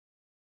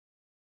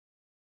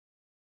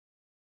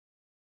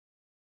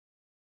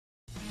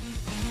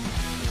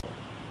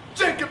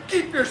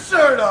Keep your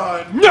shirt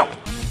on! No!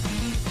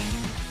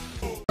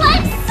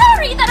 I'm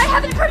sorry that I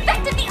haven't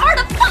perfected the art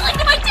of falling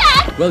to my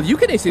death! Well,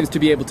 Yukine seems to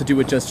be able to do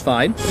it just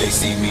fine. They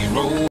see me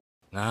roll.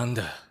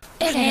 Nanda.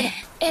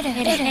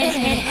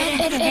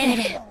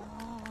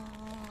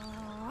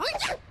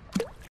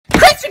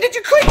 Christian, did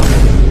you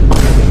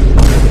quit?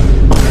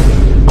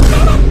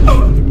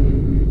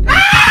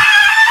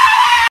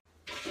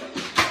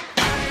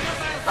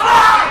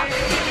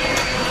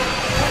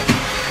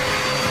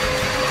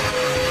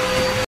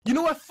 You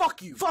know what?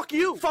 Fuck you. Fuck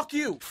you. Fuck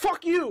you.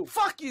 Fuck you.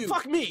 Fuck you.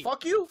 Fuck me.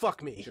 Fuck you.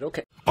 Fuck me.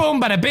 Okay.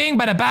 Boom, bada bing,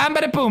 bada bam,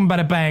 bada boom,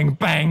 bada bang,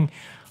 bang.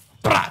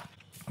 Brah.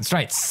 That's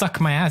right, suck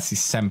my ass, you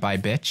senpai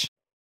bitch.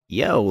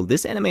 Yo,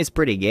 this anime's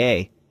pretty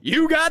gay.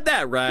 You got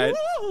that right.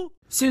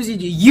 Susie,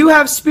 do you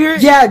have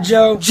spirit? Yeah,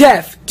 Joe.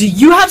 Jeff, do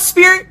you have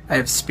spirit? I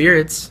have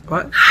spirits.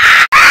 What?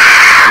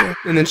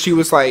 And then she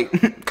was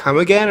like, come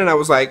again? And I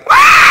was like,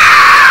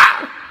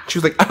 she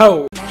was like,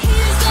 oh.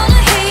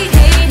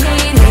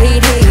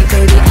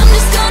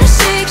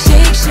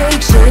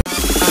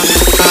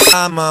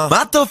 I'm a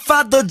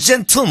motherfucker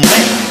gentleman.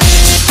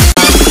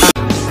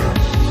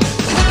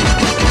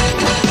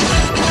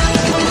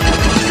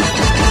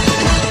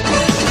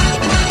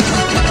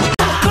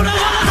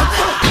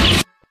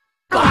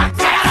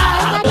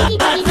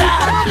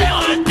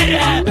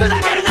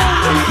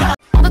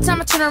 All the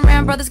time I turn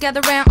around, brothers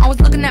gather around, always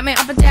looking at me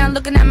up and down,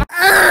 looking at my.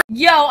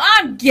 Yo,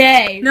 I'm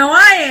gay. No,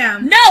 I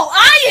am. No,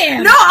 I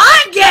am. No,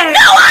 I'm gay.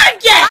 No, I'm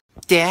gay.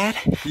 Dad,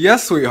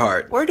 Yes,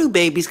 sweetheart. where do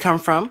babies come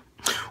from?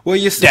 Well,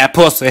 you That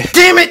pussy.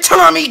 Damn it,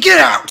 Tommy, get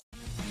out!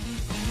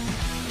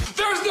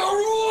 There's no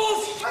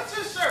rules! Put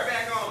your shirt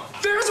back on.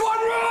 There's one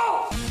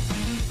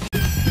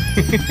rule!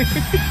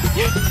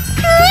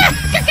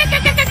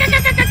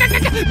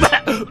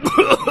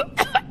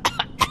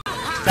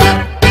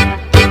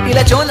 Y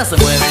la chona se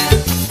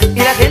mueve, y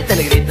la gente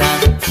le grita,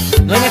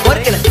 no hay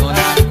mejor que la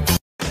chona.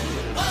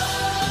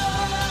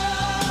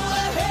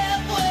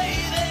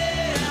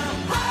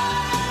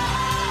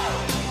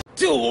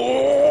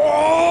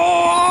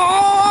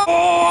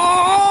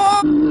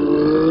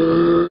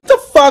 The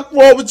fuck?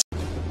 What was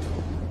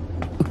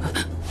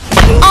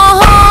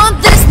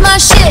This my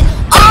shit.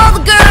 All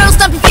the girls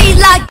stomp your feet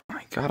like. Oh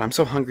my god, I'm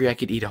so hungry I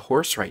could eat a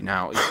horse right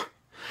now.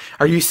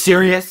 Are you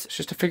serious? It's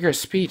just a figure of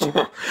speech.